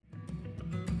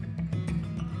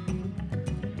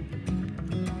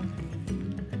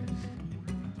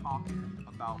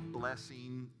about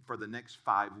blessing for the next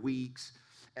 5 weeks.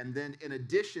 And then in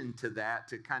addition to that,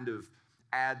 to kind of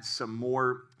add some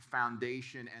more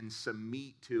foundation and some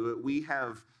meat to it, we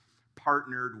have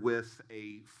partnered with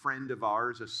a friend of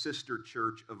ours, a sister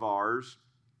church of ours,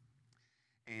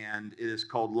 and it is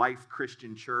called Life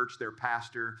Christian Church. Their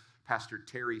pastor, Pastor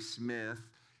Terry Smith,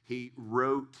 he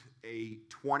wrote a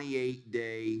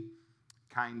 28-day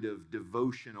kind of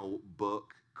devotional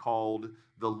book called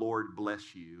The Lord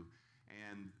Bless You.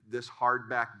 And this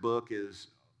hardback book is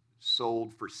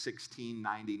sold for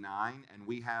 $16.99, and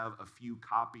we have a few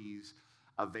copies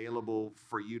available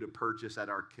for you to purchase at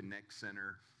our Connect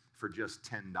Center for just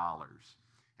 $10.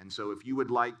 And so if you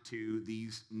would like to,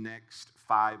 these next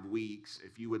 5 weeks,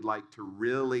 if you would like to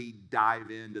really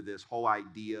dive into this whole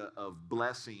idea of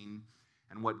blessing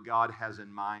and what God has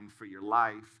in mind for your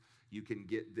life, you can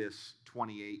get this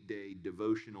 28-day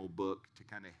devotional book to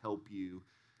kind of help you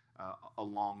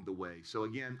along the way. So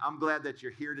again, I'm glad that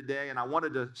you're here today, and I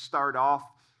wanted to start off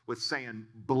with saying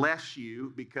bless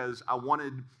you, because I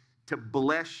wanted to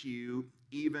bless you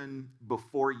even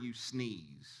before you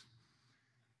sneeze.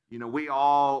 You know, we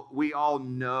all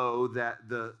know that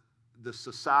the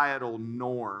societal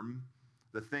norm,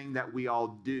 the thing that we all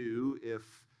do if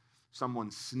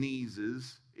someone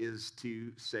sneezes, is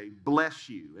to say bless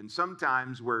you. And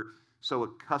sometimes we're so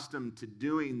accustomed to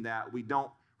doing that, we don't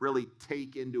really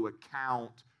take into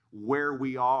account where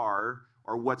we are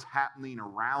or what's happening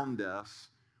around us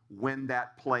when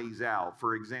that plays out.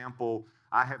 For example,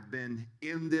 I have been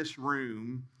in this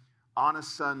room on a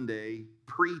Sunday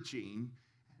preaching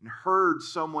and heard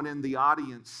someone in the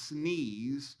audience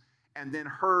sneeze, and then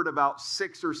heard about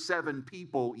 6 or 7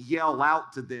 people yell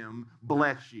out to them,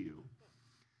 bless you.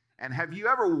 And have you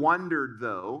ever wondered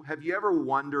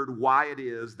why it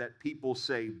is that people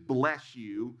say bless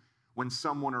you when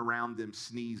someone around them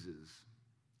sneezes?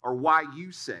 Or why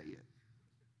you say it?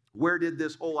 Where did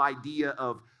this whole idea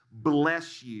of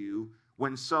bless you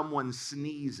when someone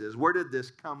sneezes, where did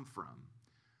this come from?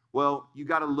 Well, you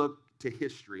got to look to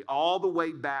history. All the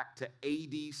way back to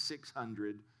AD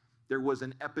 600, there was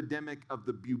an epidemic of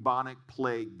the bubonic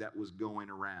plague that was going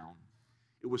around.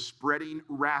 It was spreading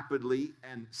rapidly,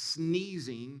 and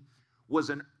sneezing was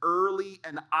an early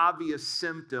and obvious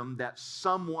symptom that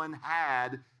someone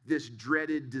had this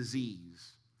dreaded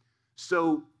disease.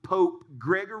 So Pope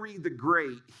Gregory the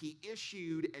Great, he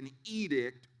issued an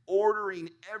edict ordering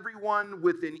everyone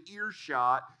within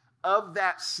earshot of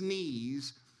that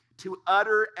sneeze to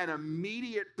utter an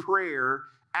immediate prayer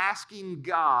asking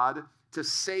God to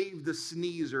save the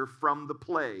sneezer from the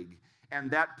plague. And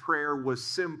that prayer was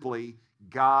simply,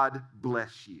 God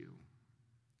bless you.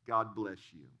 God bless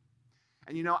you.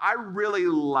 And you know, I really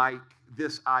like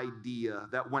this idea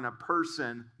that when a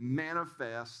person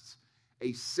manifests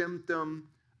a symptom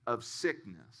of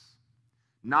sickness,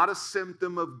 not a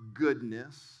symptom of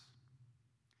goodness,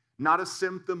 not a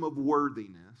symptom of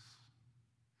worthiness,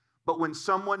 but when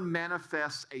someone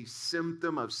manifests a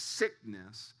symptom of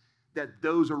sickness, that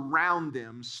those around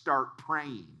them start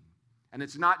praying. And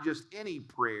it's not just any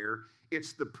prayer,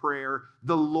 it's the prayer,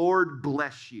 the Lord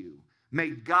bless you. May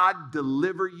God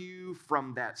deliver you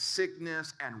from that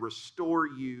sickness and restore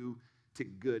you to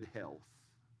good health.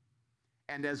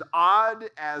 And as odd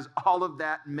as all of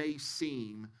that may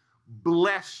seem,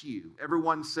 bless you.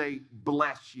 Everyone say,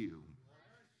 bless you.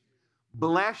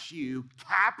 Bless you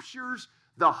captures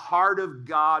the heart of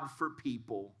God for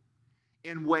people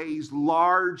in ways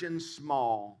large and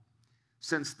small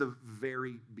since the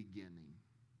very beginning.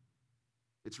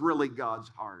 It's really God's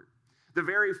heart. The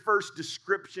very first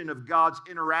description of God's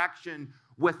interaction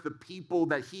with the people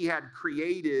that he had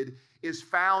created is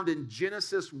found in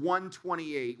Genesis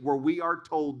 1:28, where we are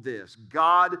told this: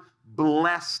 God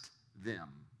blessed them.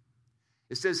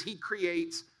 It says he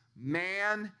creates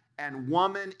man and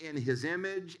woman in his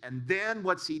image, and then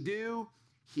what's he do?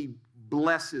 He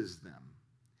blesses them.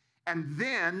 And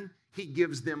then he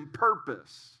gives them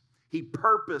purpose. He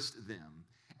purposed them,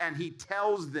 and he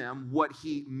tells them what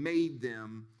he made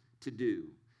them to do.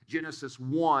 Genesis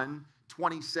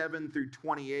 1:27 through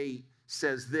 28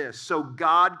 says this: So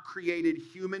God created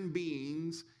human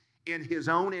beings in his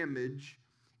own image.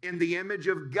 In the image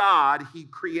of God, he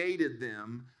created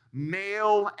them.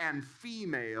 Male and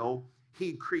female,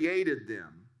 he created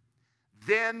them.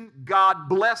 Then God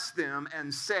blessed them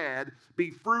and said,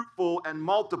 be fruitful and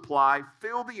multiply,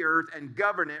 fill the earth and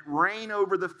govern it, reign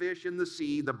over the fish in the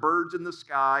sea, the birds in the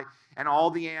sky, and all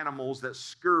the animals that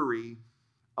scurry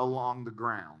along the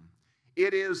ground.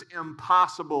 It is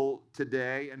impossible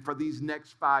today, and for these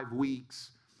next 5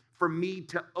 weeks, for me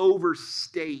to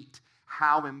overstate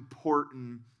how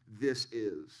important this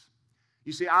is.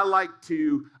 You see, I like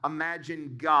to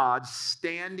imagine God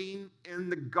standing in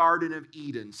the Garden of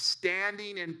Eden,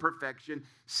 standing in perfection,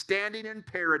 standing in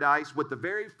paradise with the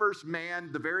very first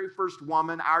man, the very first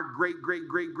woman, our great, great,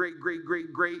 great, great, great,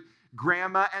 great, great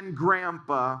grandma and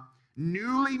grandpa,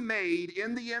 newly made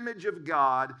in the image of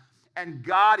God, and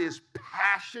God is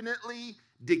passionately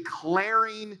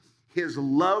declaring his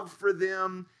love for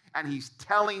them, and he's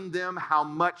telling them how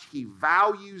much he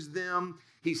values them.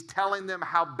 He's telling them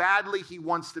how badly he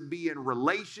wants to be in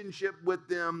relationship with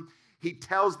them. He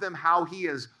tells them how he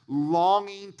is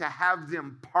longing to have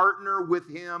them partner with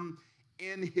him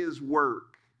in his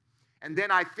work. And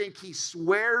then I think he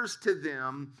swears to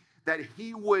them that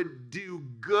he would do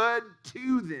good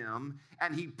to them,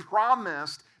 and he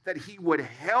promised that he would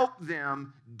help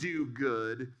them do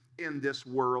good in this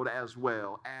world as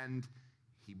well. And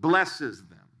he blesses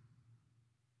them.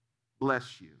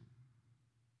 Bless you.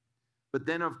 But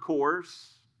then, of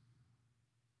course,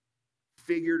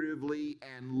 figuratively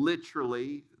and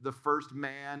literally, the first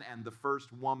man and the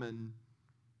first woman,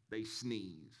 they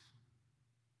sneeze.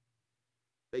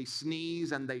 They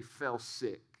sneeze and they fell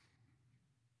sick.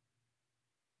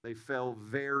 They fell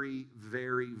very,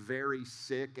 very, very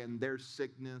sick, and their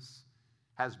sickness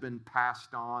has been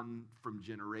passed on from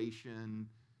generation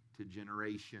to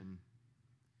generation.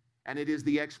 And it is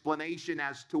the explanation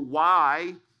as to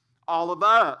why all of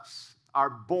us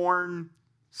are born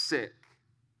sick.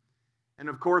 And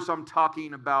of course, I'm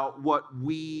talking about what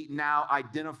we now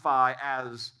identify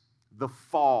as the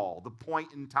fall, the point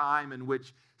in time in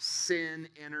which sin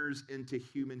enters into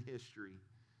human history.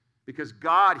 Because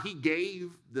God, he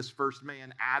gave this first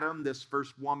man, Adam, this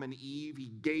first woman, Eve,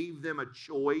 he gave them a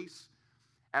choice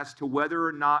as to whether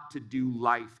or not to do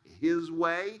life his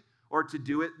way or to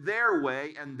do it their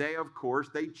way. And they, of course,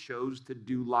 they chose to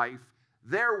do life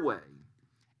their way.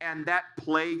 And that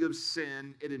plague of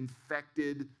sin, it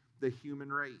infected the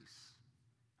human race.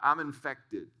 I'm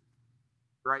infected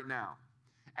right now.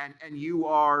 And you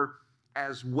are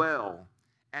as well.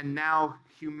 And now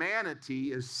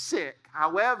humanity is sick.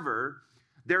 However,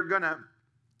 they're going to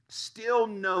still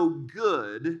know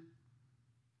good,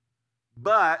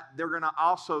 but they're going to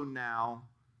also now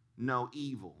know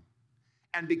evil.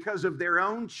 And because of their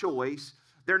own choice,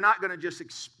 they're not going to just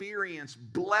experience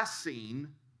blessing,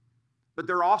 but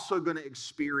they're also going to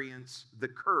experience the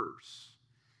curse.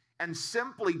 And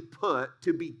simply put,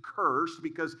 to be cursed,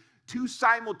 because two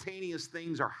simultaneous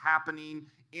things are happening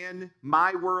in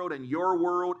my world and your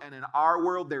world and in our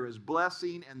world. There is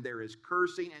blessing and there is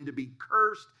cursing. And to be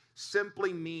cursed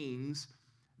simply means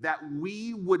that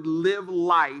we would live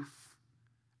life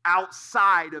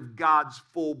outside of God's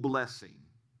full blessing.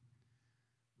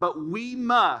 But we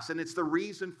must, and it's the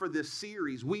reason for this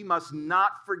series, we must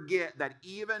not forget that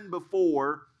even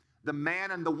before the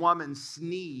man and the woman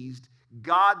sneezed,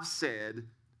 God said,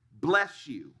 bless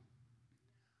you.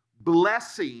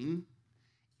 Blessing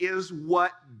is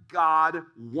what God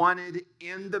wanted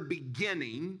in the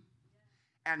beginning,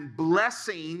 and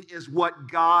blessing is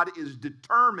what God is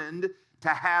determined to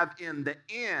have in the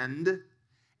end,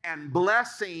 and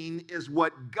blessing is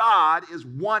what God is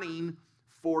wanting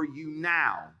for you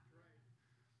now.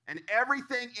 And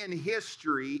everything in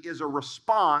history is a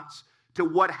response to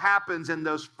what happens in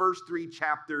those first 3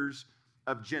 chapters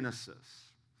of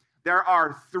Genesis. There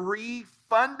are 3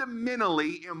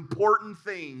 fundamentally important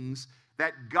things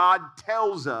that God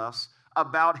tells us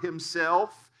about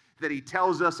himself, that he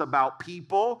tells us about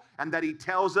people, and that he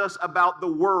tells us about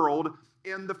the world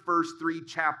in the first 3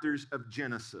 chapters of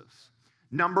Genesis.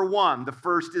 Number 1, the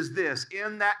first is this.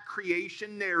 In that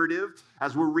creation narrative,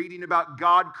 as we're reading about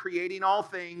God creating all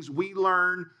things, we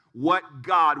learn what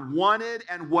God wanted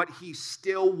and what he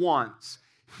still wants.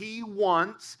 He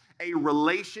wants a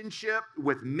relationship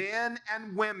with men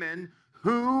and women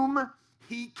whom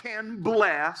he can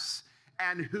bless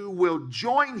and who will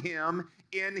join him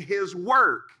in his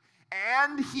work.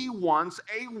 And he wants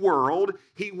a world,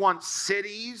 he wants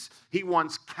cities, he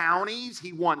wants counties,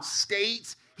 he wants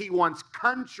states, he wants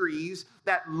countries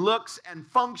that looks and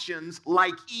functions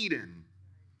like Eden.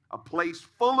 A place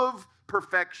full of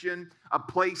perfection, a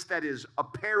place that is a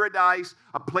paradise,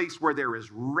 a place where there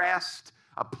is rest,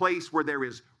 a place where there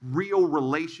is real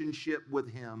relationship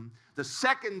with him. The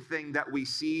second thing that we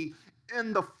see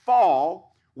in the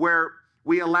fall, where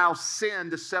we allow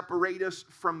sin to separate us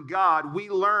from God, we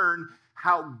learn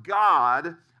how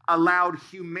God allowed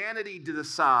humanity to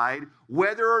decide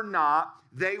whether or not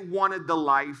they wanted the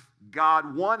life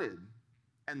God wanted.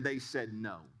 And they said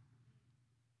no.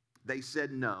 They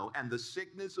said no. And the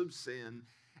sickness of sin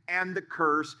and the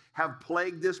curse have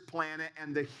plagued this planet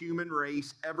and the human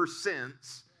race ever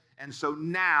since. And so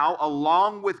now,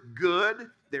 along with good,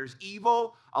 there's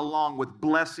evil. Along with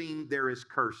blessing, there is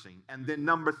cursing. And then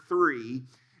number 3,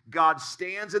 God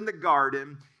stands in the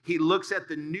garden. He looks at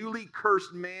the newly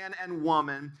cursed man and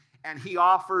woman, and he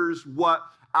offers what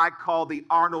I call the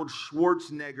Arnold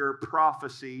Schwarzenegger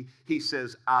prophecy. He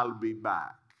says, I'll be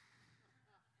back.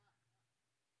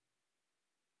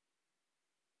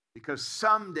 Because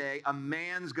someday a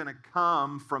man's going to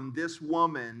come from this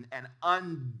woman and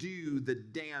undo the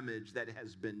damage that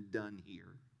has been done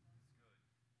here.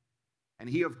 And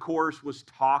he, of course, was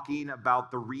talking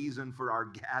about the reason for our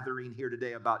gathering here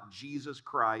today, about Jesus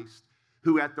Christ,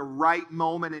 who at the right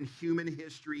moment in human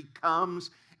history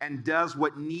comes and does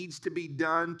what needs to be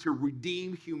done to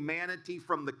redeem humanity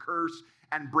from the curse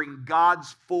and bring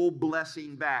God's full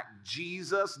blessing back.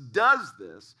 Jesus does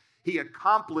this. He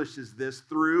accomplishes this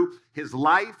through his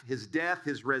life, his death,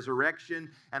 his resurrection,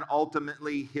 and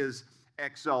ultimately his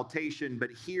exaltation. But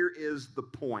here is the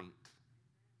point.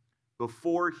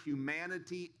 Before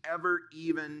humanity ever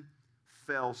even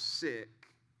fell sick,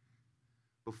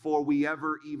 before we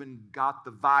ever even got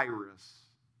the virus,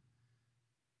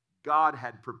 God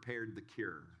had prepared the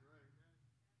cure.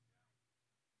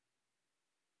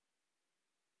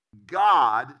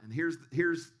 God, and here's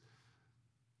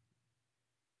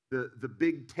the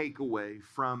big takeaway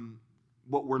from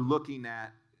what we're looking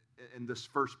at in this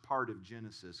first part of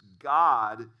Genesis.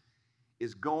 God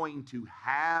is going to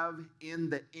have in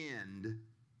the end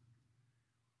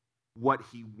what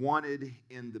he wanted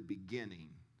in the beginning.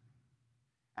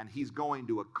 And he's going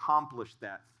to accomplish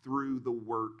that through the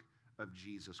work of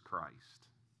Jesus Christ.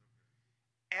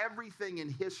 Everything in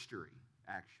history,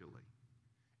 actually,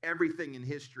 everything in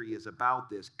history is about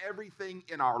this. Everything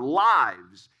in our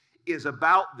lives is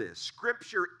about this.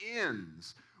 Scripture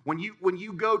ends. When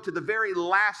you go to the very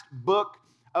last book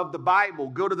of the Bible,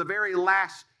 go to the very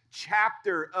last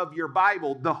chapter of your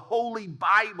Bible, the Holy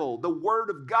Bible, the Word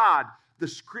of God, the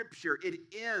Scripture, it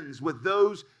ends with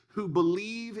those who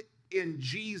believe in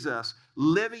Jesus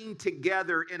living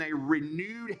together in a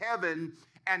renewed heaven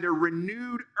and a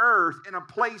renewed earth in a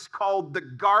place called the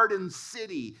Garden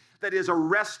City that is a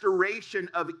restoration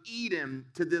of Eden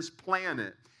to this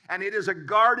planet. And it is a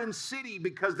garden city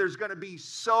because there's going to be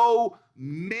so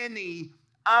many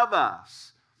of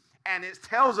us. And it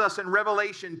tells us in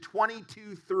Revelation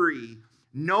 22:3,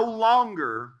 no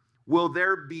longer will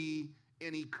there be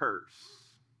any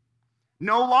curse.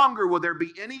 No longer will there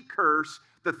be any curse.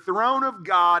 The throne of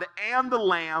God and the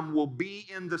Lamb will be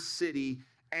in the city,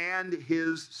 and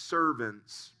his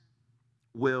servants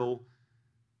will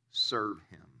serve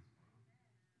him.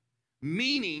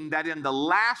 Meaning that in the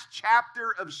last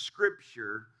chapter of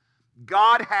Scripture,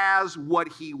 God has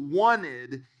what he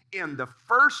wanted in the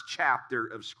first chapter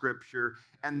of Scripture,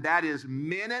 and that is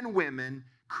men and women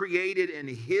created in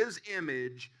his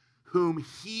image, whom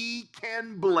he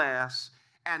can bless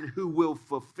and who will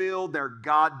fulfill their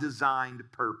God-designed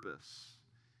purpose.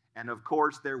 And of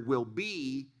course, there will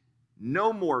be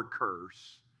no more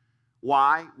curse.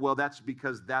 Why? Well, that's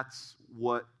because that's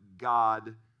what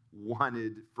God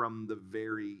wanted from the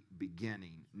very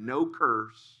beginning. No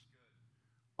curse,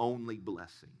 only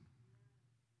blessing.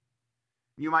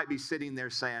 You might be sitting there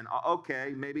saying,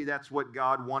 okay, maybe that's what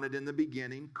God wanted in the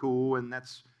beginning. Cool, and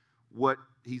that's what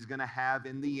he's going to have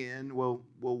in the end. Well,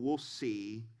 we'll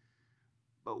see.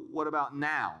 But what about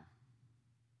now?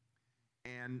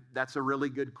 And that's a really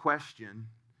good question,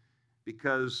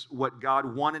 because what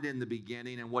God wanted in the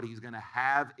beginning and what he's going to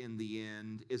have in the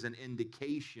end is an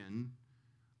indication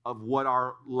of what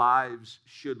our lives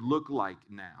should look like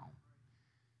now.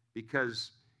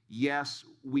 Because yes,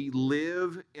 we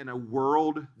live in a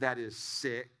world that is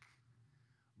sick,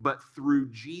 but through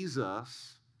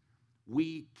Jesus,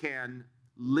 we can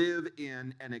live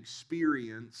in and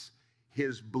experience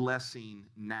his blessing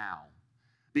now.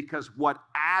 Because what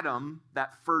Adam,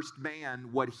 that first man,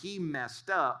 what he messed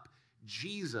up,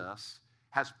 Jesus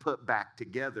has put back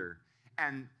together.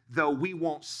 And though we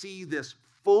won't see this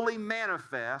fully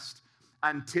manifest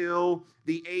until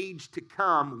the age to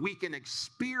come, we can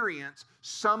experience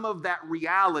some of that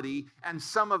reality and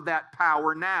some of that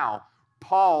power now.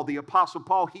 Paul, the Apostle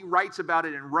Paul, he writes about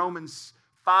it in Romans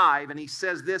 5, and he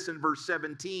says this in verse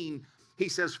 17. He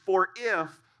says, "For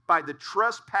if by the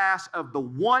trespass of the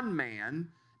one man,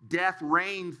 death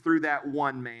reigned through that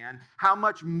one man, how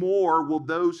much more will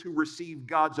those who receive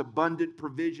God's abundant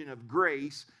provision of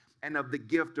grace and of the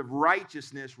gift of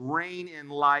righteousness reign in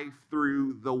life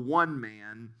through the one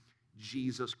man,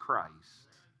 Jesus Christ?"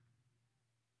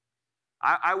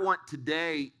 I want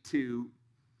today to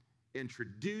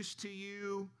introduce to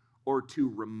you or to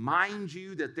remind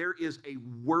you that there is a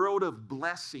world of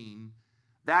blessing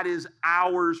That is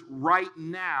ours right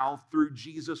now through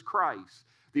Jesus Christ.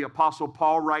 The Apostle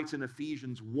Paul writes in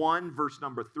Ephesians 1, verse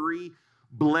number 3,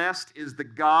 "Blessed is the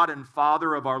God and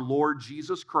Father of our Lord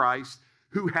Jesus Christ,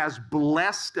 who has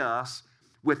blessed us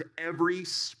with every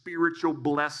spiritual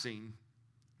blessing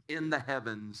in the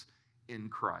heavens in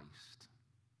Christ."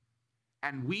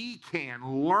 And we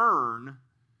can learn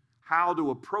how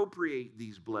to appropriate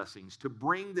these blessings, to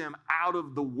bring them out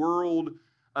of the world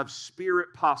of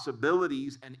spirit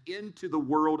possibilities and into the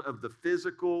world of the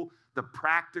physical, the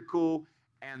practical,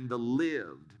 and the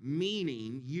lived.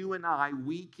 Meaning, you and I,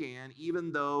 we can,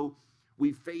 even though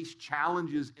we face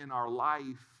challenges in our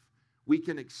life, we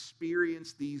can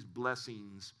experience these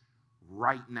blessings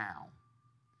right now.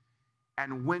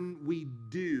 And when we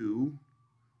do,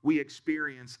 we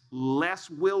experience less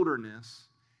wilderness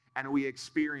and we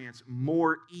experience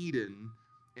more Eden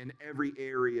in every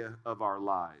area of our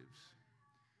lives.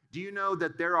 Do you know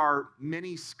that there are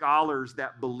many scholars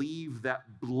that believe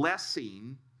that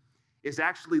blessing is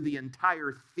actually the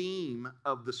entire theme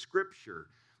of the Scripture?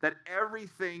 That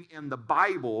everything in the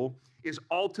Bible is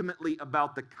ultimately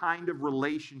about the kind of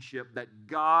relationship that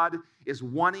God is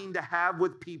wanting to have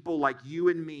with people like you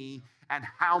and me, and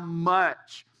how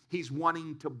much He's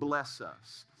wanting to bless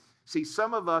us. See,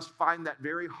 some of us find that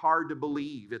very hard to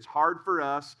believe. It's hard for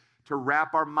us to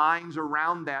wrap our minds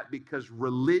around that because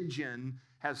religion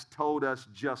has told us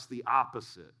just the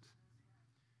opposite.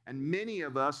 And many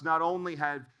of us, not only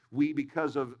have we,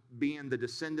 because of being the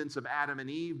descendants of Adam and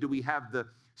Eve, do we have the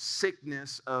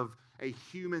sickness of a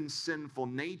human sinful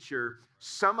nature,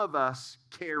 some of us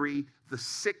carry the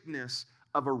sickness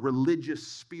of a religious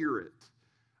spirit,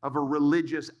 of a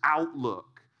religious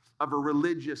outlook, of a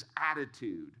religious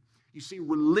attitude. You see,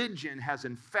 religion has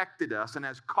infected us and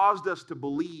has caused us to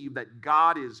believe that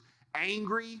God is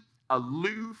angry,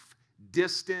 aloof,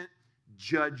 distant,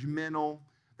 judgmental,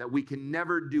 that we can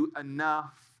never do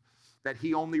enough, that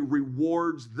He only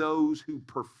rewards those who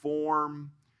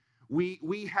perform.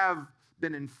 We have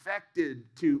been infected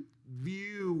to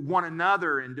view one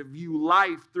another and to view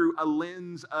life through a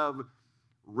lens of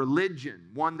religion,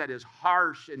 one that is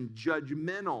harsh and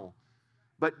judgmental.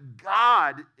 But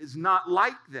God is not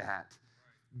like that.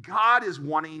 God is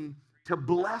wanting to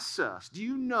bless us. Do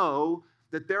you know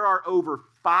that there are over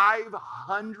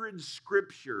 500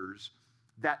 scriptures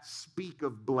that speak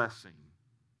of blessing?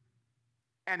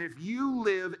 And if you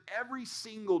live every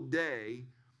single day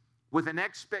with an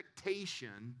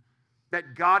expectation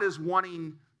that God is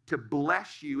wanting to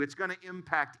bless you, it's going to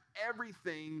impact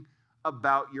everything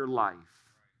about your life.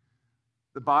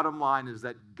 The bottom line is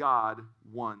that God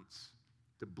wants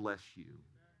to bless you.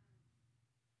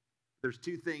 There's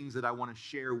two things that I want to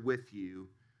share with you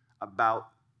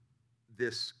about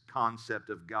this concept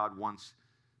of God wants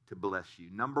to bless you.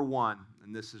 Number one,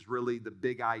 and this is really the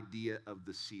big idea of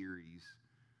the series,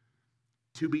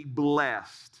 to be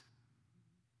blessed.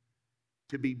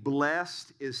 To be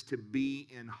blessed is to be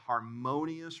in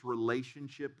harmonious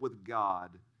relationship with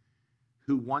God,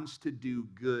 who wants to do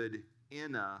good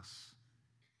in us,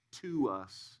 to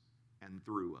us, and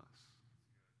through us.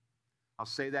 I'll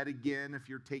say that again. If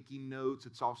you're taking notes,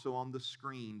 it's also on the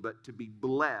screen. But to be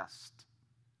blessed,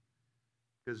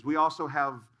 because we also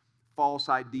have false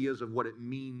ideas of what it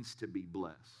means to be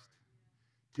blessed.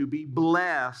 To be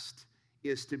blessed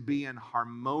is to be in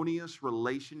harmonious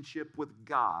relationship with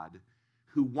God,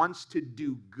 who wants to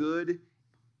do good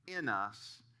in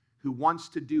us, who wants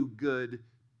to do good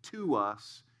to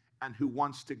us, and who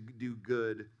wants to do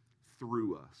good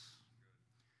through us.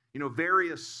 You know,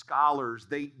 various scholars,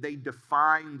 they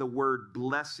define the word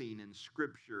blessing in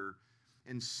Scripture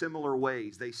in similar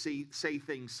ways. They say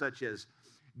things such as,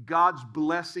 God's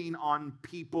blessing on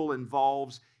people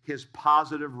involves His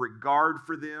positive regard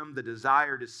for them, the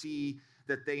desire to see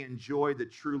that they enjoy the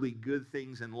truly good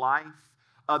things in life.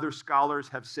 Other scholars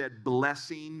have said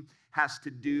blessing has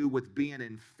to do with being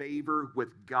in favor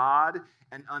with God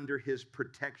and under His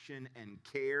protection and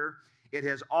care. It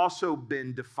has also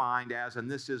been defined as,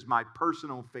 and this is my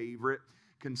personal favorite,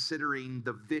 considering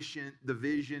the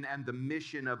vision and the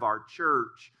mission of our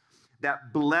church,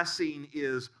 that blessing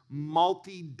is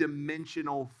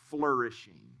multi-dimensional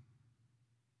flourishing.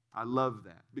 I love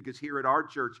that, because here at our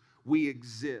church, we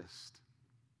exist.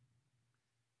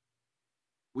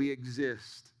 We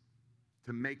exist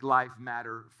to make life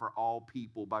matter for all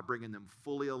people by bringing them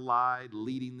fully alive,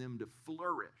 leading them to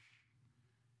flourish,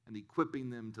 and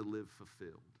equipping them to live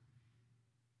fulfilled.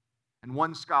 And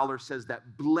one scholar says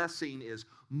that blessing is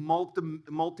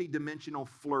multi-dimensional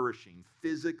flourishing,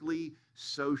 physically,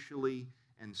 socially,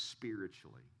 and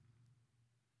spiritually.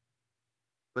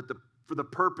 But the for the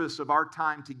purpose of our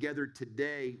time together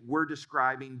today, we're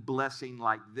describing blessing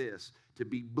like this. To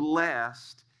be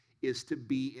blessed is to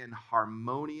be in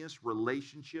harmonious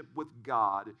relationship with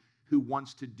God, who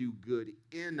wants to do good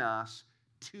in us,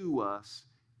 to us,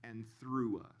 and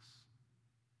through us.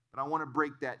 But I want to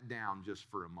break that down just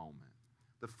for a moment.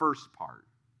 The first part,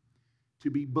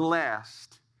 to be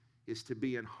blessed is to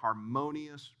be in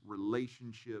harmonious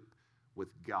relationship with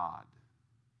God.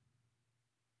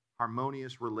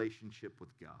 Harmonious relationship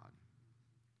with God.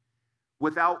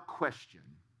 Without question,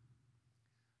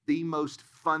 the most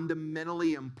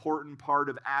fundamentally important part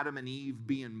of Adam and Eve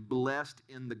being blessed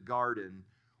in the garden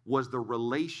was the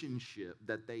relationship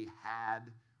that they had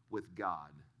with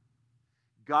God.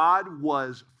 God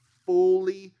was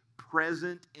fully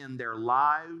present in their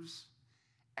lives,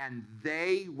 and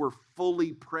they were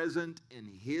fully present in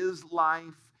His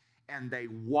life, and they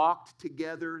walked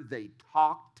together, they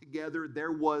talked together.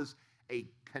 There was a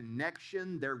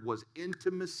connection, there was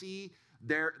intimacy,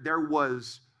 there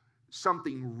was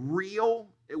something real.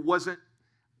 It wasn't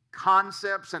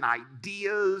concepts and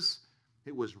ideas.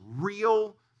 It was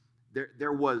real.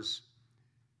 There was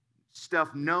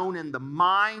stuff known in the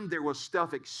mind. There was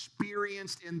stuff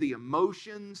experienced in the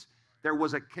emotions. There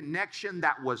was a connection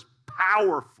that was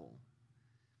powerful.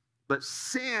 But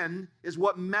sin is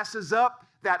what messes up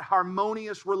that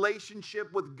harmonious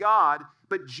relationship with God,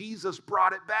 but Jesus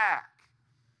brought it back.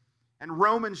 And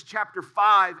Romans chapter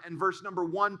 5 and verse number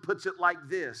 1 puts it like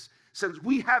this: since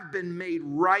we have been made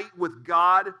right with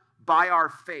God by our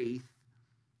faith,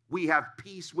 we have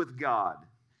peace with God.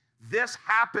 This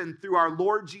happened through our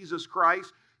Lord Jesus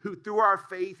Christ, who through our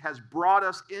faith has brought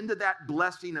us into that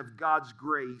blessing of God's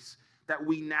grace that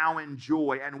we now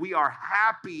enjoy. And we are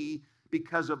happy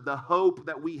because of the hope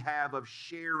that we have of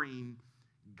sharing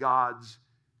God's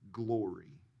glory.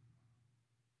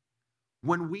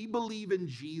 When we believe in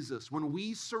Jesus, when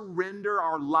we surrender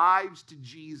our lives to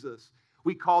Jesus,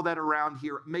 we call that around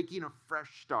here making a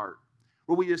fresh start.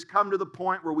 Where we just come to the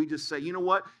point where we just say, you know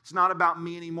what? It's not about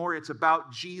me anymore. It's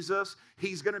about Jesus.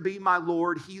 He's going to be my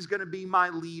Lord. He's going to be my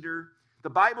leader. The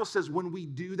Bible says when we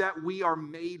do that, we are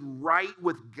made right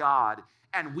with God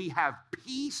and we have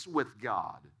peace with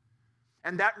God.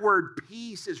 And that word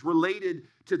peace is related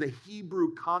to the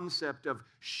Hebrew concept of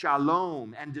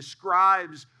shalom and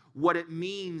describes what it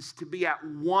means to be at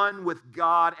one with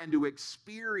God and to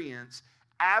experience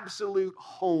absolute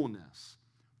wholeness,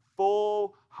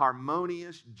 full,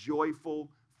 harmonious, joyful,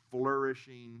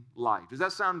 flourishing life. Does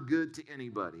that sound good to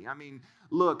anybody? I mean,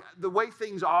 look, the way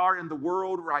things are in the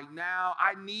world right now,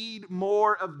 I need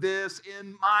more of this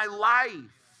in my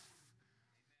life.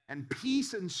 And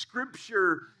peace in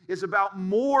Scripture is about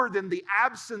more than the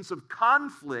absence of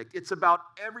conflict. It's about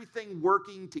everything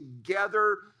working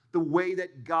together the way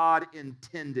that God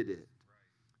intended it.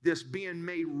 This being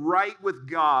made right with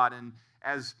God, and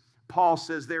as Paul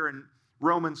says there in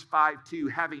Romans 5:2,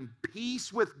 having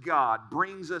peace with God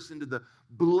brings us into the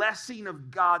blessing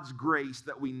of God's grace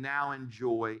that we now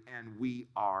enjoy, and we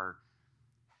are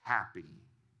happy.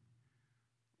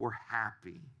 We're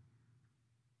happy.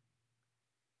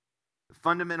 The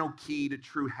fundamental key to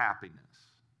true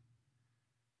happiness,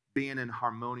 being in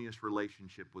harmonious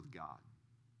relationship with God.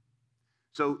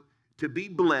 So to be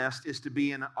blessed is to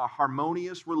be in a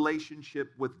harmonious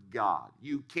relationship with God.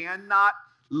 You cannot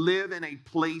live in a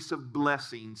place of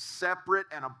blessing separate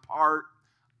and apart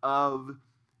of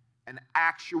an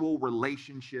actual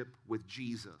relationship with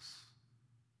Jesus.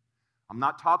 I'm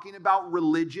not talking about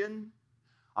religion.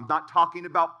 I'm not talking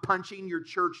about punching your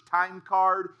church time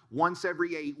card once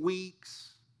every 8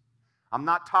 weeks. I'm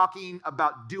not talking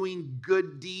about doing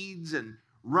good deeds and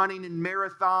running in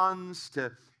marathons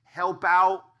to help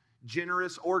out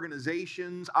generous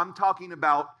organizations. I'm talking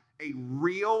about a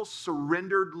real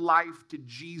surrendered life to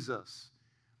Jesus.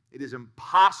 It is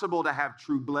impossible to have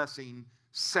true blessing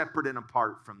separate and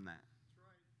apart from that.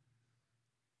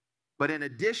 But in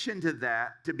addition to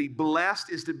that, to be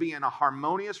blessed is to be in a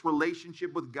harmonious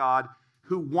relationship with God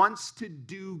who wants to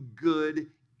do good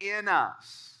in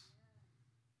us.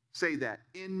 Say that,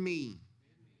 in me.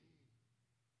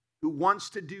 Who wants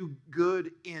to do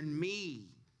good in me.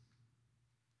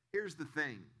 Here's the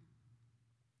thing.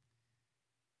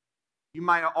 You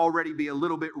might already be a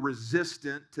little bit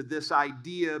resistant to this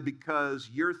idea because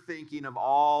you're thinking of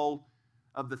all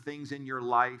of the things in your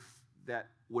life that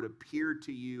would appear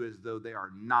to you as though they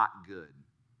are not good.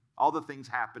 All the things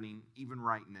happening even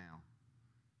right now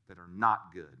that are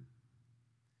not good.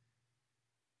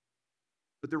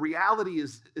 But the reality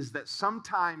is that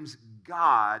sometimes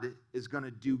God is going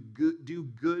to do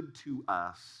good to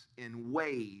us in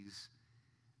ways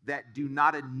that do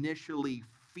not initially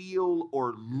feel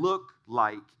or look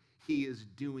like he is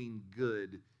doing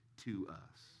good to us.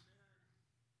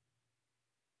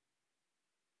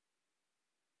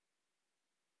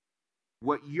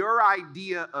 What your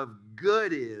idea of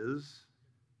good is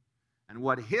and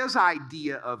what his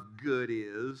idea of good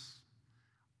is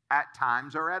at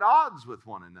times are at odds with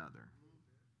one another.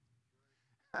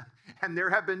 And there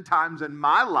have been times in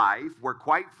my life where,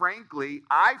 quite frankly,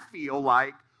 I feel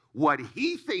like what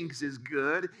he thinks is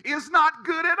good is not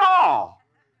good at all.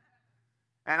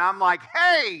 And I'm like,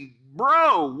 hey,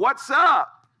 bro, what's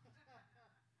up?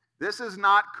 This is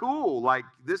not cool. Like,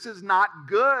 this is not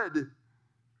good.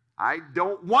 I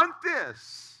don't want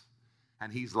this.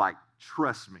 And he's like,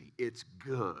 trust me, it's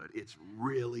good. It's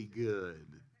really good.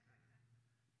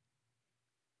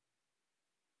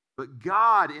 But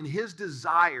God, in his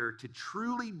desire to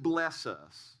truly bless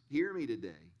us, hear me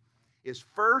today, is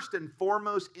first and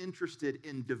foremost interested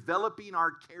in developing our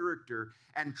character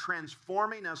and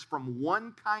transforming us from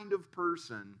one kind of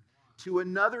person to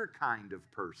another kind of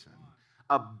person.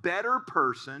 A better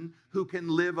person who can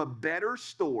live a better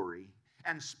story,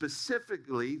 and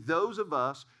specifically those of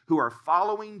us who are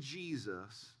following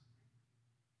Jesus,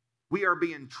 we are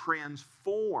being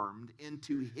transformed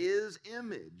into his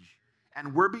image.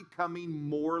 And we're becoming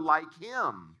more like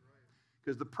him.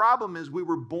 Because the problem is we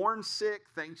were born sick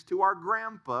thanks to our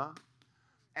grandpa.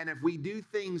 And if we do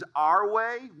things our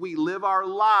way, we live our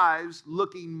lives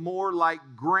looking more like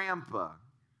grandpa.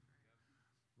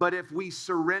 But if we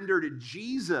surrender to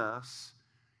Jesus,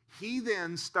 he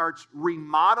then starts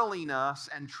remodeling us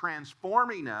and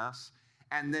transforming us.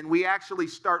 And then we actually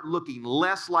start looking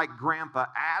less like Grandpa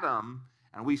Adam,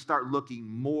 and we start looking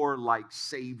more like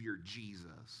Savior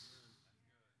Jesus.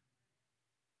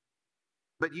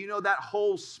 But you know, that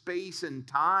whole space and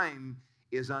time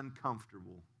is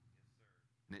uncomfortable.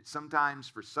 And it sometimes,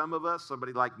 for some of us,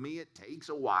 somebody like me, it takes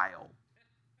a while.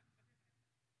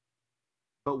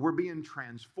 But we're being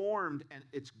transformed, and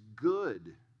it's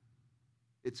good.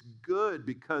 It's good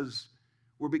because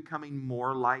we're becoming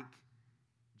more like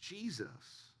Jesus.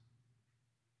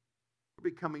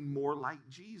 We're becoming more like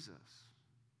Jesus.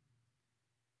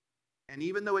 And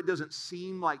even though it doesn't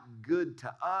seem like good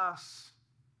to us,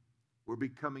 we're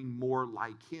becoming more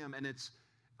like him. And it's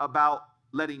about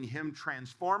letting him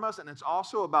transform us. And it's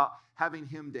also about having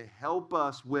him to help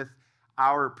us with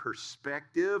our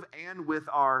perspective and with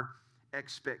our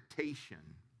expectation.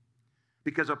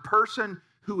 Because a person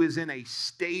who is in a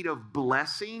state of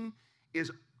blessing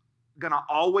is going to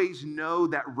always know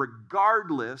that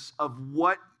regardless of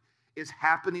what is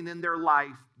happening in their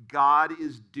life, God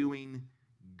is doing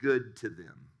good to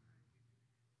them.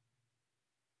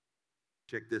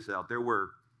 Check this out. There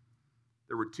were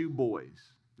two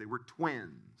boys. They were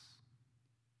twins.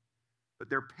 But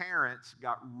their parents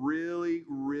got really,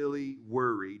 really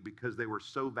worried because they were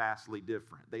so vastly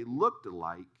different. They looked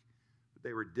alike, but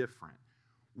they were different.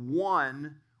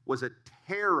 One was a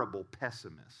terrible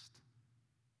pessimist,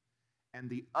 and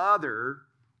the other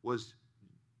was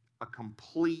a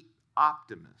complete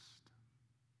optimist.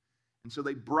 And so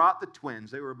they brought the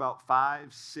twins. They were about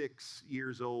 5, 6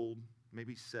 years old,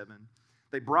 maybe 7.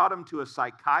 They brought them to a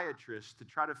psychiatrist to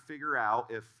try to figure out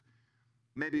if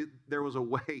maybe there was a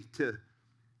way to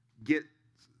get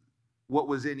what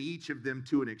was in each of them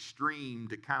to an extreme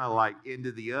to kind of like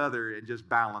into the other and just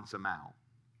balance them out.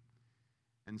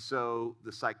 And so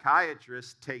the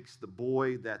psychiatrist takes the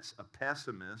boy that's a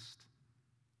pessimist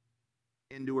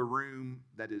into a room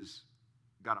that is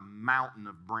got a mountain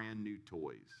of brand new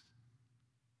toys.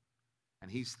 And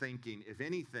he's thinking, if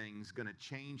anything's going to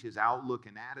change his outlook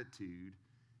and attitude,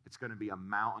 it's going to be a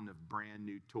mountain of brand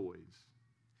new toys.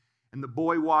 And the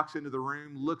boy walks into the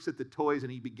room, looks at the toys,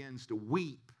 and he begins to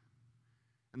weep.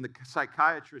 And the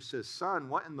psychiatrist says, son,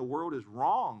 what in the world is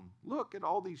wrong? Look at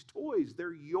all these toys.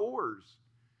 They're yours.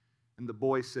 And the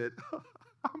boy said,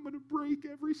 I'm going to break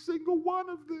every single one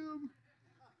of them.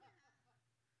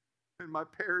 And my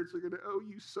parents are going to owe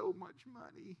you so much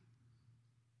money.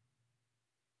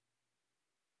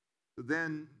 So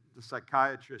then the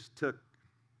psychiatrist took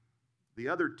the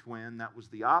other twin, that was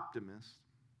the optimist,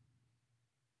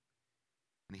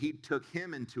 and he took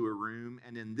him into a room,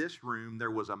 and in this room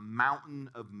there was a mountain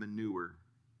of manure.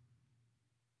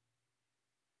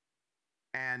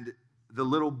 And the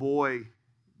little boy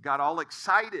got all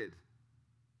excited.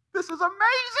 This is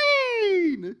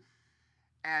amazing!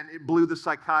 And it blew the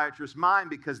psychiatrist's mind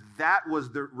because that was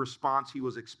the response he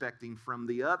was expecting from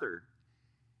the other.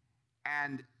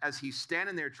 And as he's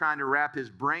standing there trying to wrap his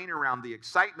brain around the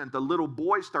excitement, the little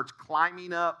boy starts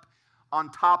climbing up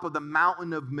on top of the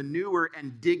mountain of manure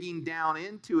and digging down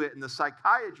into it. And the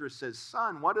psychiatrist says,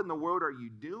 son, what in the world are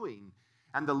you doing?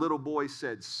 And the little boy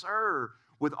said, "Sir,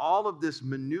 with all of this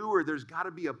manure, there's got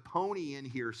to be a pony in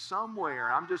here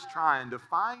somewhere. I'm just trying to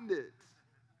find it."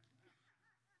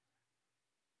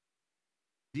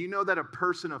 Do you know that a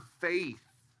person of faith,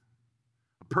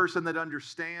 a person that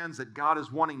understands that God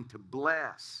is wanting to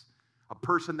bless, a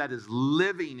person that is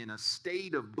living in a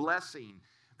state of blessing,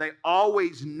 they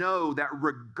always know that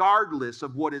regardless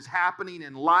of what is happening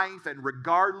in life and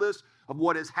regardless of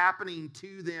what is happening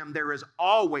to them, there is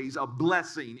always a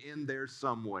blessing in there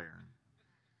somewhere.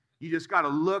 You just got to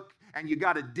look and you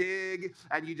got to dig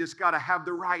and you just got to have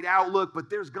the right outlook, but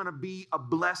there's going to be a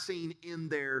blessing in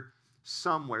there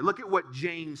somewhere. Look at what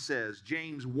James says.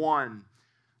 James 1,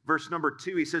 verse number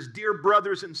 2. He says, "Dear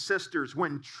brothers and sisters,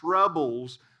 when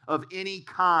troubles of any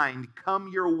kind come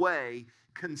your way,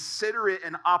 consider it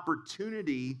an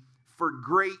opportunity for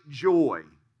great joy."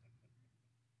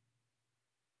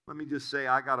 Let me just say,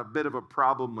 I got a bit of a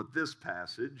problem with this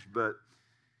passage, but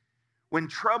when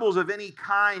troubles of any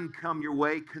kind come your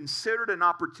way, consider it an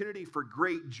opportunity for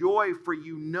great joy, for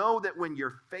you know that when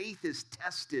your faith is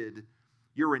tested,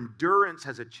 your endurance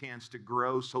has a chance to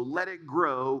grow. So let it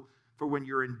grow, for when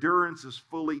your endurance is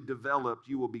fully developed,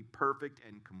 you will be perfect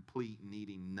and complete,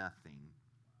 needing nothing.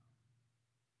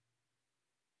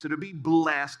 So to be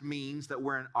blessed means that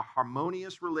we're in a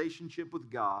harmonious relationship with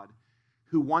God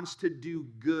who wants to do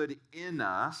good in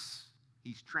us.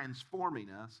 He's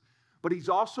transforming us, but He's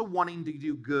also wanting to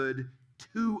do good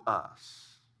to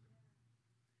us.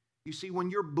 You see,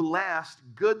 when you're blessed,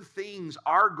 good things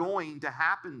are going to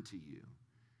happen to you.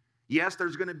 Yes,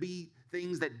 there's going to be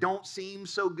things that don't seem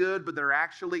so good, but they're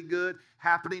actually good,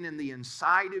 happening in the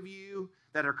inside of you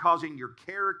that are causing your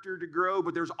character to grow.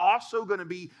 But there's also going to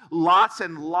be lots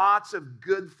and lots of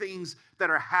good things that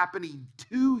are happening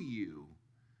to you.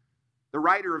 The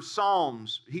writer of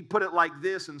Psalms, he put it like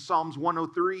this in Psalms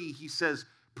 103. He says,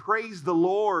 "Praise the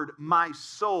Lord, my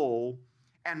soul,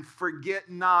 and forget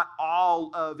not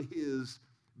all of His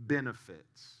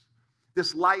benefits."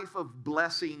 This life of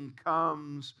blessing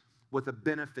comes with a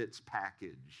benefits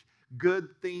package.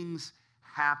 Good things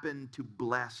happen to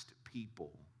blessed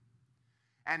people.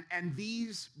 And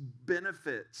these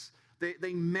benefits,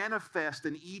 they manifest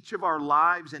in each of our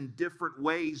lives in different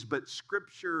ways, but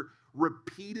Scripture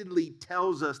repeatedly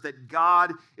tells us that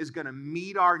God is going to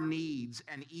meet our needs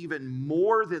and even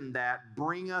more than that,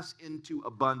 bring us into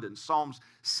abundance. Psalms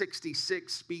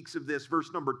 66 speaks of this,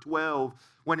 verse number 12,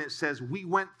 when it says, "We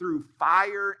went through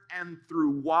fire and through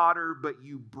water, but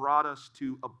you brought us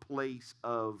to a place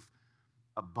of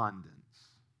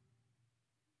abundance."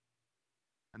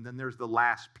 And then there's the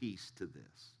last piece to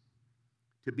this.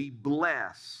 To be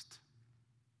blessed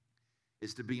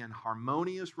is to be in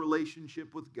harmonious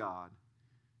relationship with God,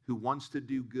 who wants to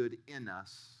do good in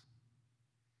us,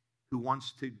 who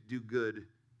wants to do good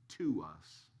to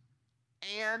us,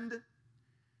 and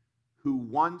who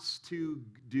wants to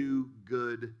do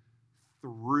good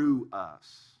through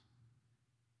us.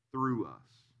 Through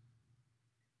us.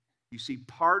 You see,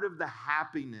 part of the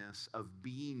happiness of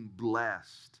being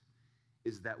blessed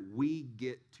is that we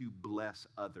get to bless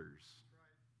others.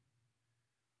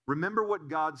 Remember what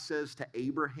God says to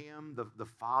Abraham, the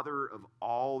father of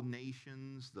all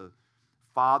nations, the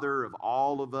father of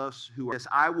all of us, who says,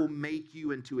 "I will make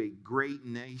you into a great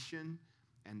nation,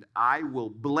 and I will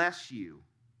bless you.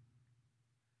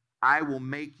 I will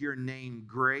make your name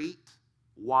great."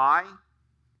 Why?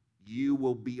 You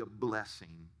will be a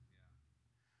blessing.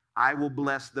 "I will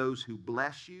bless those who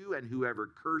bless you, and whoever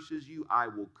curses you, I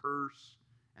will curse."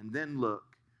 And then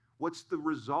look, what's the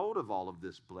result of all of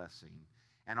this blessing?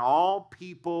 "And all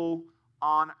people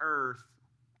on earth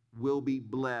will be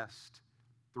blessed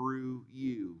through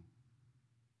you."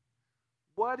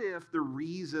 What if the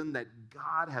reason that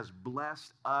God has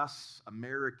blessed us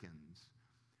Americans,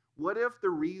 what if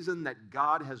the reason that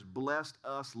God has blessed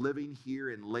us living here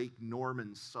in Lake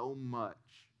Norman so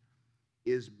much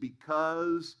is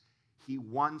because He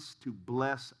wants to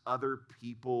bless other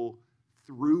people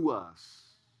through us?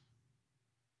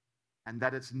 And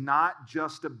that it's not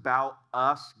just about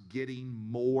us getting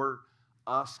more,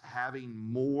 us having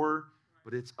more,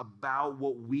 but it's about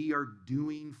what we are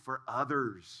doing for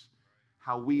others,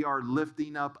 how we are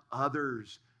lifting up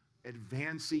others,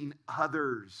 advancing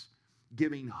others,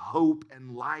 giving hope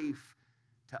and life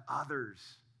to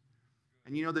others.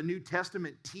 And you know, the New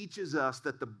Testament teaches us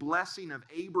that the blessing of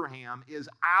Abraham is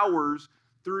ours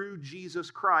through Jesus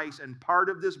Christ, and part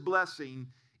of this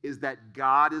blessing is that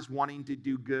God is wanting to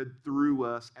do good through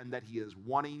us and that He is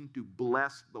wanting to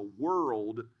bless the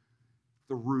world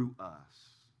through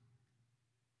us.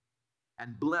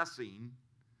 And blessing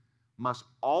must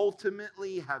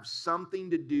ultimately have something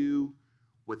to do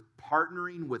with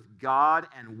partnering with God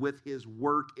and with His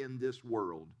work in this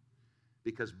world,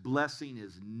 because blessing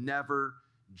is never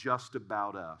just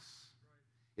about us.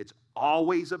 It's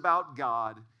always about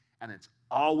God, and it's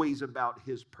always about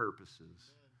His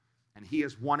purposes. And He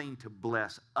is wanting to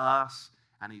bless us,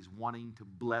 and He's wanting to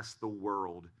bless the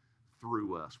world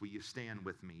through us. Will you stand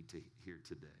with me here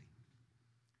today?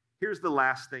 Here's the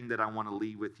last thing that I want to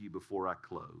leave with you before I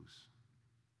close.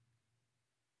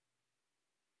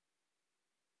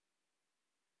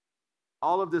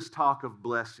 All of this talk of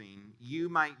blessing, you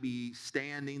might be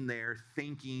standing there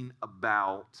thinking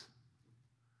about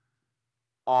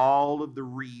all of the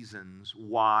reasons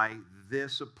why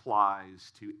this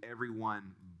applies to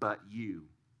everyone but you.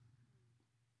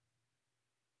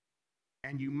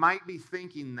 And you might be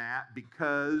thinking that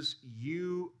because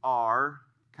you are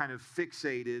kind of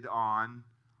fixated on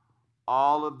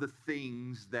all of the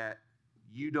things that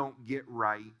you don't get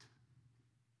right,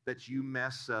 that you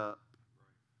mess up,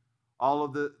 all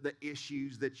of the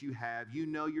issues that you have. You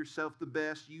know yourself the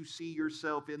best. You see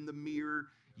yourself in the mirror.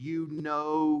 You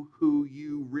know who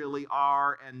you really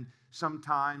are. And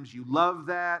sometimes you love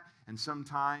that, and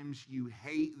sometimes you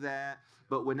hate that.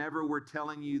 But whenever we're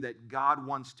telling you that God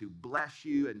wants to bless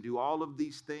you and do all of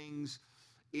these things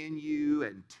in you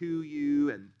and to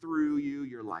you and through you,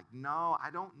 you're like, no,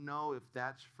 I don't know if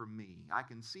that's for me. I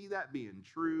can see that being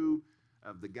true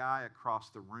of the guy across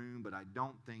the room, but I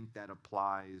don't think that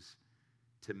applies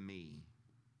to me.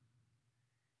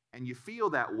 And you feel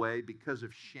that way because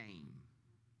of shame,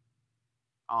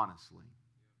 honestly.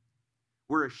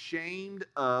 We're ashamed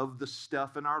of the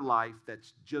stuff in our life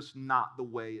that's just not the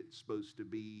way it's supposed to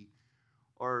be,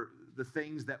 or the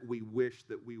things that we wish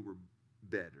that we were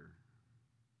better.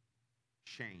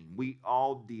 Shame. We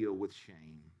all deal with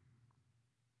shame.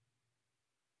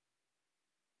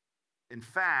 In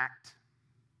fact,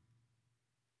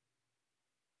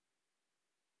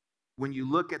 when you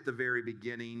look at the very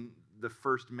beginning, the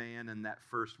first man and that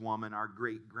first woman, our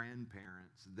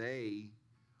great-grandparents, they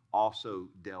also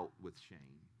dealt with shame.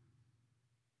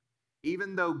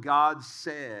 Even though God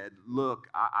said, look,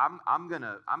 I'm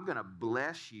gonna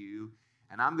bless you,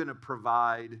 and I'm gonna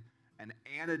provide an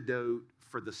antidote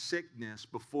for the sickness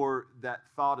before that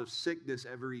thought of sickness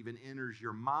ever even enters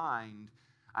your mind,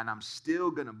 and I'm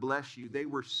still gonna bless you, they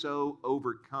were so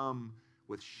overcome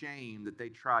with shame that they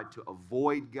tried to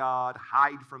avoid God,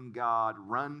 hide from God,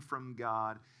 run from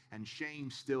God, and shame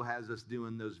still has us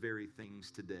doing those very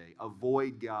things today.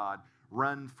 Avoid God,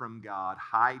 run from God,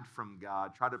 hide from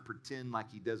God, try to pretend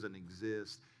like He doesn't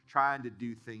exist, trying to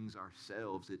do things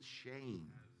ourselves. It's shame.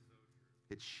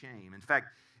 It's shame. In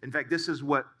fact, this is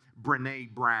what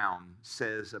Brené Brown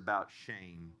says about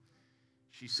shame.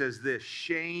 She says this: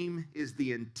 shame is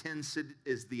the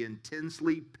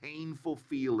intensely painful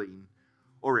feeling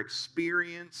or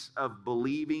experience of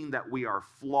believing that we are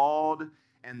flawed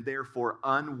and therefore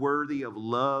unworthy of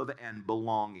love and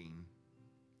belonging.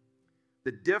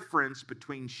 The difference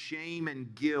between shame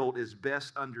and guilt is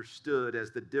best understood as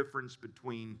the difference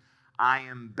between I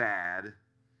am bad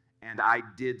and I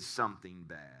did something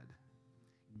bad.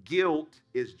 Guilt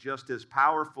is just as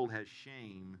powerful as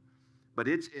shame, but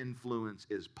its influence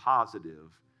is positive,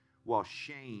 while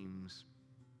shame's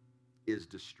is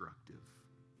destructive.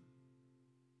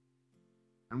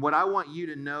 And what I want you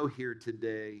to know here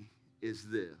today is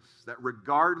this: that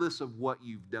regardless of what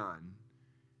you've done,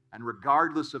 and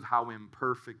regardless of how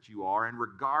imperfect you are, and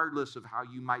regardless of how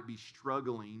you might be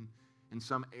struggling in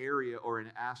some area or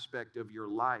an aspect of your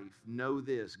life, know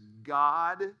this: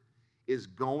 God is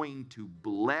going to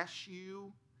bless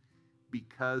you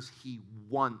because He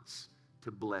wants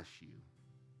to bless you.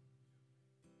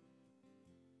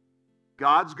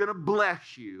 God's going to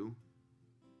bless you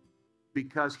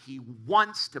because He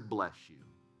wants to bless you.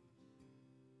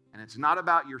 And it's not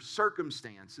about your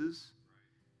circumstances,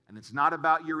 and it's not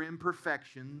about your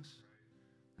imperfections,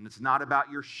 and it's not about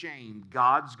your shame.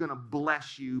 God's going to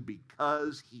bless you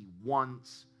because He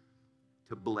wants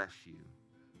to bless you.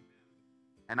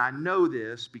 And I know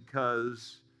this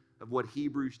because of what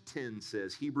Hebrews 10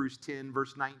 says. Hebrews 10,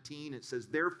 verse 19, it says,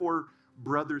 "Therefore,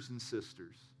 brothers and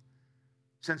sisters,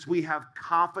 since we have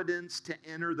confidence to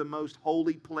enter the most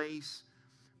holy place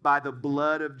by the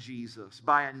blood of Jesus,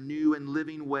 by a new and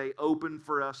living way opened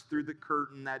for us through the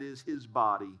curtain that is His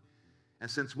body, and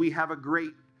since we have a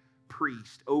great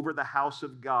priest over the house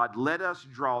of God, let us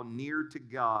draw near to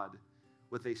God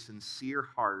with a sincere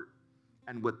heart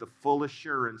and with the full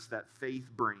assurance that faith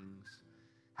brings,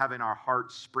 having our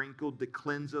hearts sprinkled to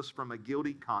cleanse us from a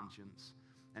guilty conscience,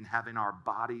 and having our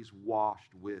bodies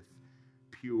washed with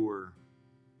pure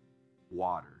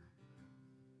water."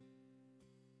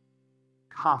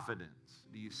 Confidence.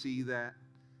 Do you see that?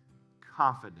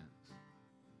 Confidence.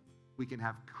 We can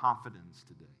have confidence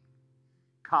today.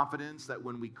 Confidence that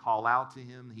when we call out to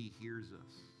Him, He hears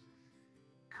us.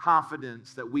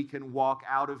 Confidence that we can walk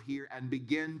out of here and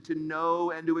begin to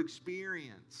know and to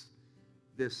experience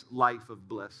this life of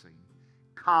blessing.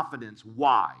 Confidence.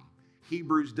 Why?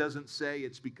 Hebrews doesn't say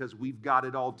it's because we've got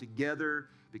it all together,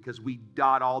 because we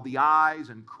dot all the I's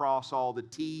and cross all the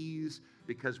T's,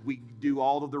 because we do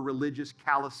all of the religious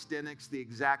calisthenics the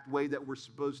exact way that we're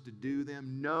supposed to do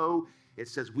them. No, it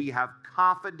says we have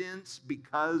confidence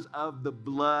because of the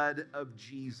blood of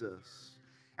Jesus,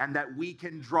 and that we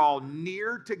can draw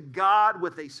near to God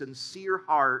with a sincere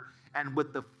heart and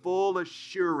with the full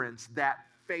assurance that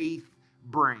faith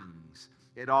brings.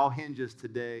 It all hinges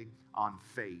today on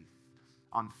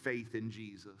faith in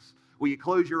Jesus. Will you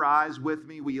close your eyes with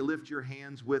me? Will you lift your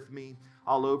hands with me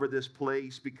all over this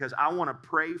place? Because I want to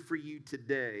pray for you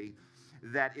today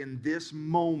that in this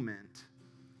moment,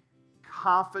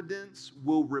 confidence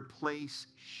will replace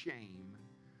shame,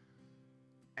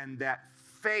 and that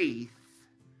faith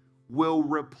will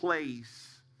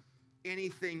replace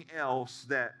anything else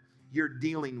that you're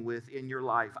dealing with in your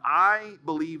life. I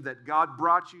believe that God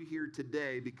brought you here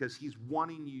today because He's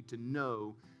wanting you to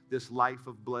know this life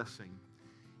of blessing.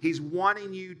 He's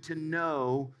wanting you to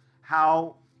know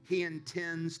how He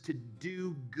intends to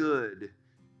do good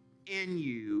in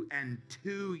you and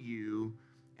to you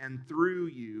and through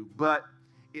you, but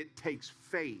it takes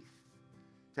faith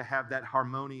to have that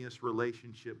harmonious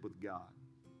relationship with God.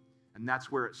 And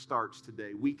that's where it starts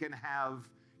today. We can have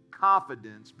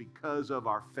confidence because of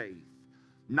our faith.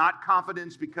 Not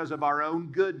confidence because of our own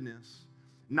goodness.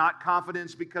 Not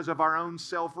confidence because of our own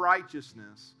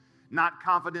self-righteousness. Not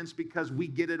confidence because we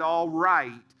get it all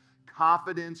right.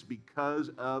 Confidence because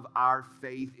of our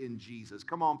faith in Jesus.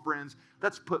 Come on, friends.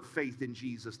 Let's put faith in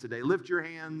Jesus today. Lift your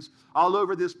hands all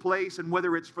over this place, and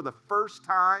whether it's for the first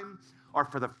time or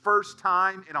for the first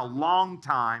time in a long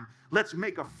time, let's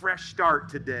make a fresh start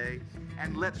today,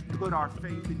 and let's put our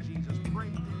faith in Jesus.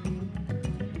 Pray.